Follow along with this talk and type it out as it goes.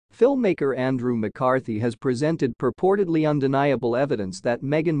Filmmaker Andrew McCarthy has presented purportedly undeniable evidence that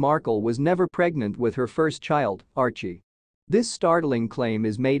Meghan Markle was never pregnant with her first child, Archie. This startling claim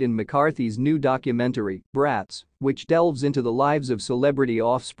is made in McCarthy's new documentary, Brats, which delves into the lives of celebrity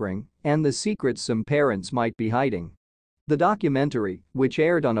offspring and the secrets some parents might be hiding. The documentary, which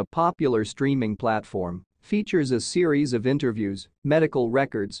aired on a popular streaming platform, features a series of interviews, medical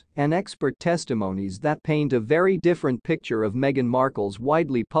records, and expert testimonies that paint a very different picture of Meghan Markle's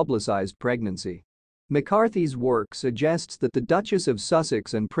widely publicized pregnancy. McCarthy's work suggests that the Duchess of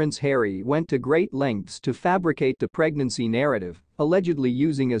Sussex and Prince Harry went to great lengths to fabricate the pregnancy narrative, allegedly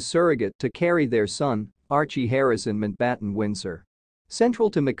using a surrogate to carry their son, Archie Harrison Mountbatten-Windsor.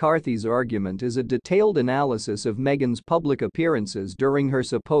 Central to McCarthy's argument is a detailed analysis of Meghan's public appearances during her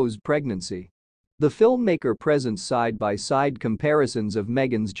supposed pregnancy. The filmmaker presents side-by-side comparisons of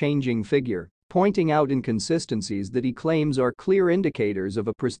Meghan's changing figure, pointing out inconsistencies that he claims are clear indicators of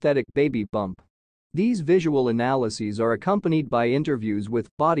a prosthetic baby bump. These visual analyses are accompanied by interviews with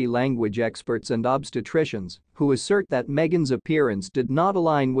body language experts and obstetricians who assert that Meghan's appearance did not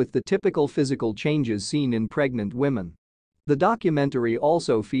align with the typical physical changes seen in pregnant women. The documentary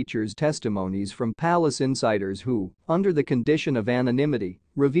also features testimonies from palace insiders who, under the condition of anonymity,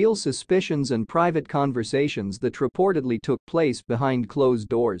 reveal suspicions and private conversations that reportedly took place behind closed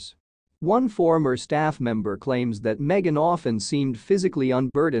doors. One former staff member claims that Meghan often seemed physically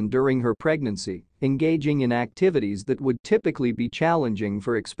unburdened during her pregnancy, engaging in activities that would typically be challenging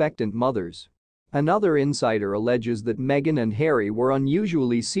for expectant mothers. Another insider alleges that Meghan and Harry were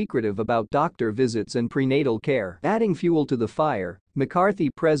unusually secretive about doctor visits and prenatal care. Adding fuel to the fire, McCarthy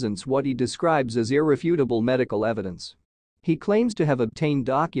presents what he describes as irrefutable medical evidence. He claims to have obtained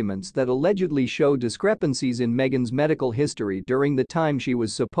documents that allegedly show discrepancies in Meghan's medical history during the time she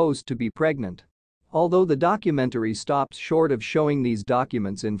was supposed to be pregnant. Although the documentary stops short of showing these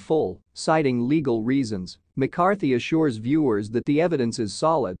documents in full, citing legal reasons, McCarthy assures viewers that the evidence is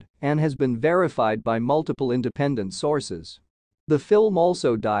solid and has been verified by multiple independent sources. The film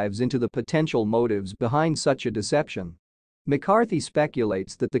also dives into the potential motives behind such a deception. McCarthy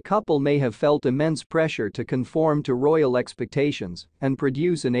speculates that the couple may have felt immense pressure to conform to royal expectations and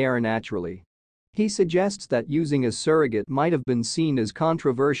produce an heir naturally. He suggests that using a surrogate might have been seen as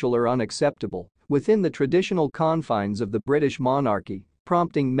controversial or unacceptable within the traditional confines of the British monarchy,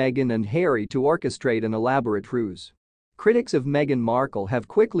 prompting Meghan and Harry to orchestrate an elaborate ruse. Critics of Meghan Markle have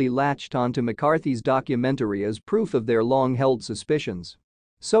quickly latched onto McCarthy's documentary as proof of their long-held suspicions.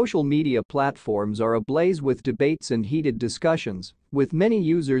 Social media platforms are ablaze with debates and heated discussions, with many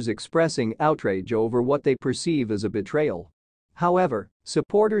users expressing outrage over what they perceive as a betrayal. However,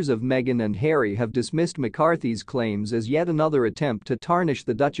 supporters of Meghan and Harry have dismissed McCarthy's claims as yet another attempt to tarnish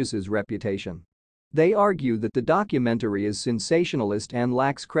the Duchess's reputation. They argue that the documentary is sensationalist and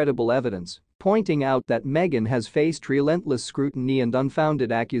lacks credible evidence, pointing out that Meghan has faced relentless scrutiny and unfounded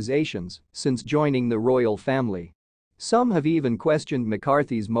accusations since joining the royal family. Some have even questioned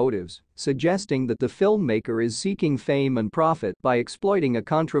McCarthy's motives, suggesting that the filmmaker is seeking fame and profit by exploiting a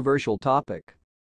controversial topic.